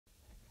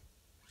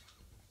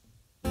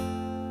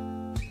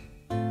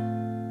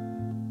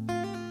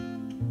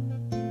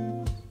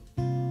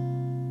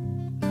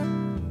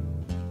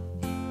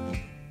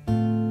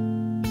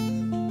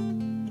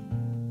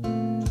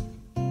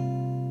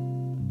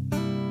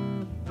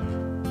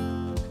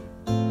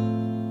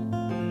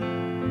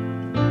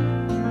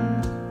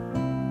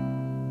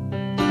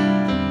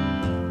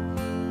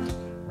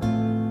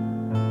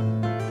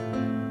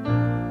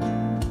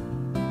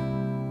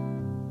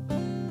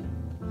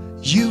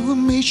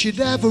should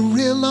have a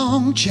real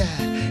long chat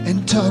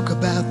and talk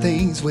about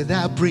things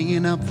without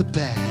bringing up the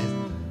past.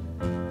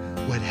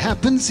 What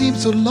happened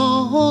seems so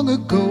long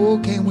ago.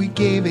 Can we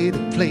give it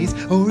a place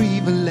or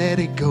even let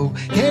it go?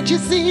 Can't you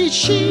see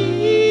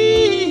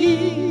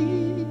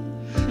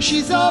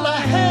she's all I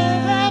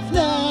have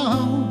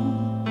now?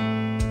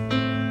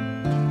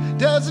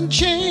 Doesn't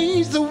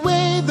change the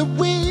way that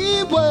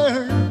we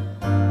were.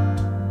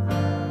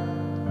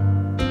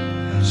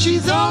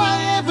 She's all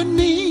I ever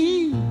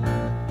need,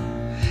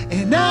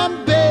 and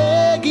I'm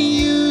begging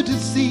you to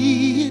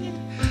see it.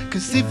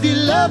 'Cause if you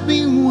love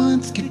me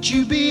once, could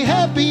you be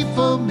happy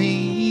for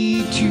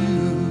me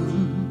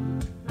too?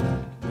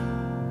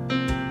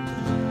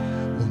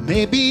 Well,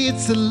 maybe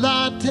it's a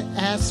lot to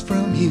ask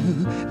from you,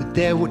 but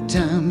there were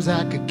times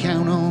I could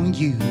count on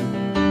you.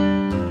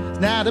 It's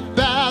not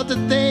about the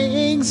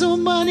things or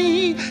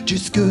money,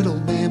 just good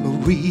old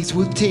memories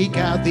will take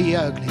out the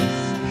uglies.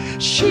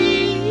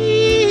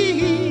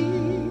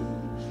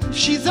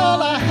 She's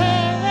all I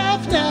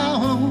have now.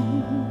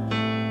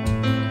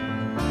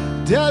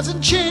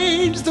 Doesn't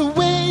change the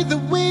way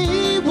that we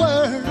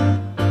were.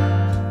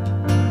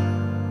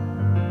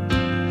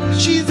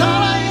 She's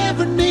all I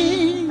ever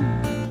need,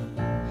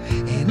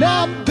 and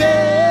I'm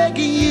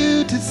begging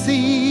you to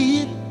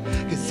see it.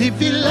 'Cause if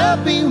you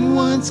love me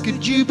once,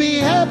 could you be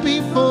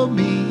happy for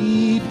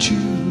me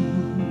too?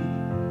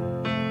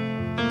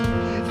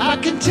 I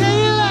can tell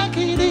you like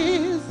it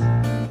is,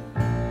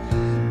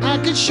 I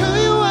can show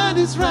you what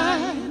is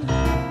right.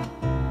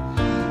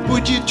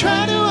 Would you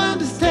try to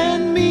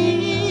understand me?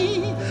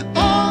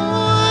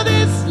 Oh,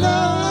 this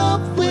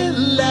love will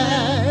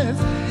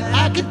last.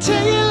 I can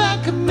tell you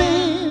like a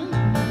man,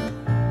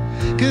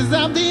 'cause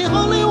I'm the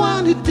only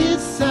one who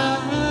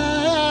decides.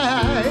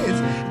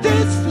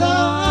 This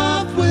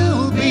love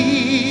will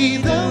be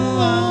the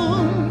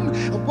one.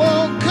 I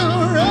won't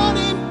come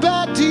running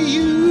back to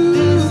you.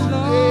 This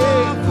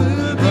love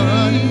will be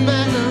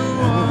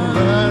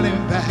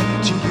running back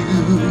to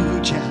you,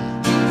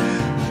 child.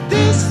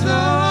 This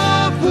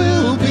love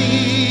will be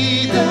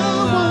the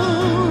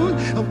one.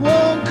 I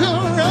won't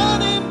come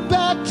running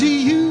back to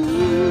you.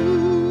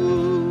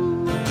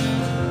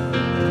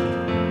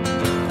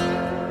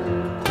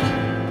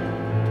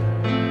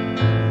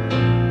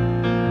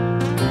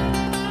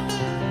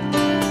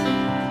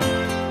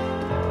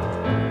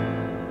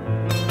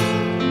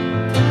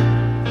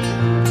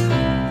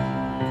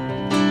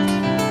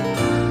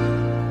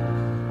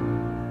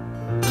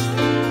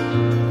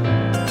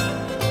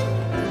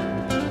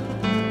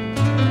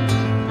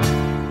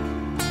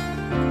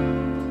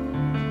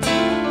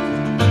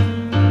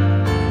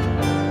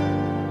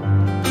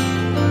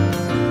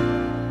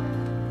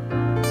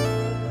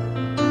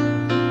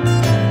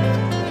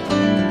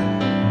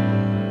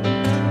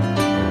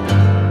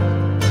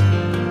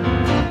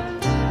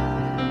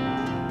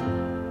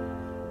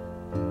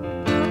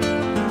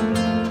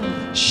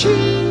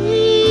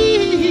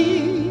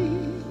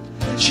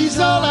 She's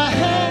all I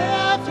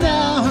have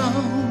now.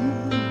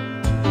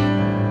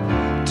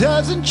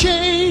 Doesn't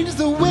change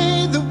the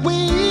way that we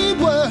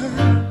were.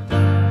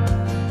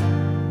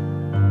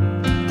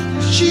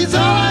 She's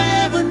all I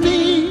ever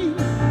need,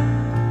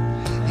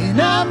 and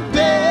I'm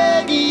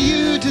begging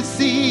you to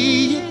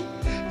see it.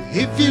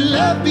 If you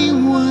love me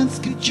once,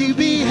 could you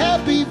be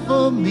happy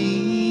for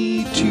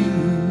me too?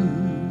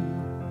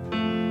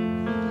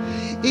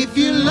 If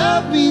you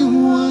love me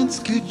once,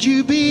 could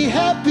you be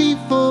happy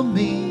for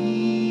me?